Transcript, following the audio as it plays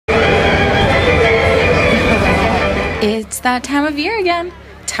that time of year again.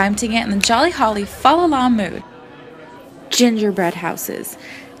 Time to get in the jolly holly fall along mood. Gingerbread houses,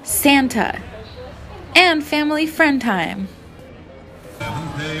 Santa, and family friend time.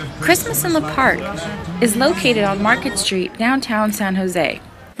 Christmas in the Park is located on Market Street, downtown San Jose.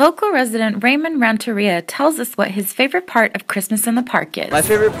 Local resident Raymond Ranteria tells us what his favorite part of Christmas in the Park is. My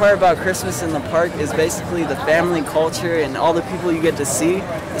favorite part about Christmas in the Park is basically the family culture and all the people you get to see.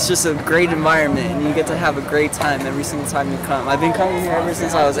 It's just a great environment and you get to have a great time every single time you come. I've been coming here ever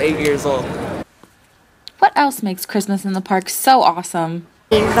since I was 8 years old. What else makes Christmas in the Park so awesome?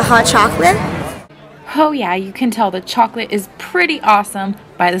 The hot chocolate. Oh yeah, you can tell the chocolate is pretty awesome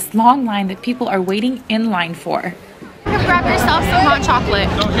by this long line that people are waiting in line for. Grab yourself some hot chocolate.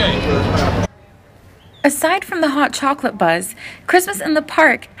 Okay. Aside from the hot chocolate buzz, Christmas in the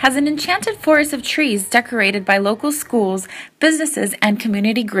Park has an enchanted forest of trees decorated by local schools, businesses, and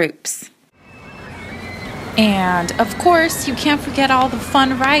community groups. And, of course, you can't forget all the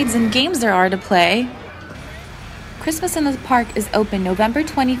fun rides and games there are to play. Christmas in the Park is open November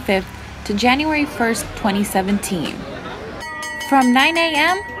 25th to January 1st, 2017, from 9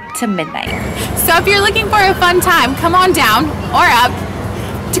 a.m. to midnight. So if you're looking for a fun time, come on down or up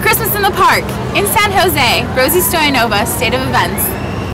to Christmas in the Park in San Jose. Rosie Stoyanova, State of Events.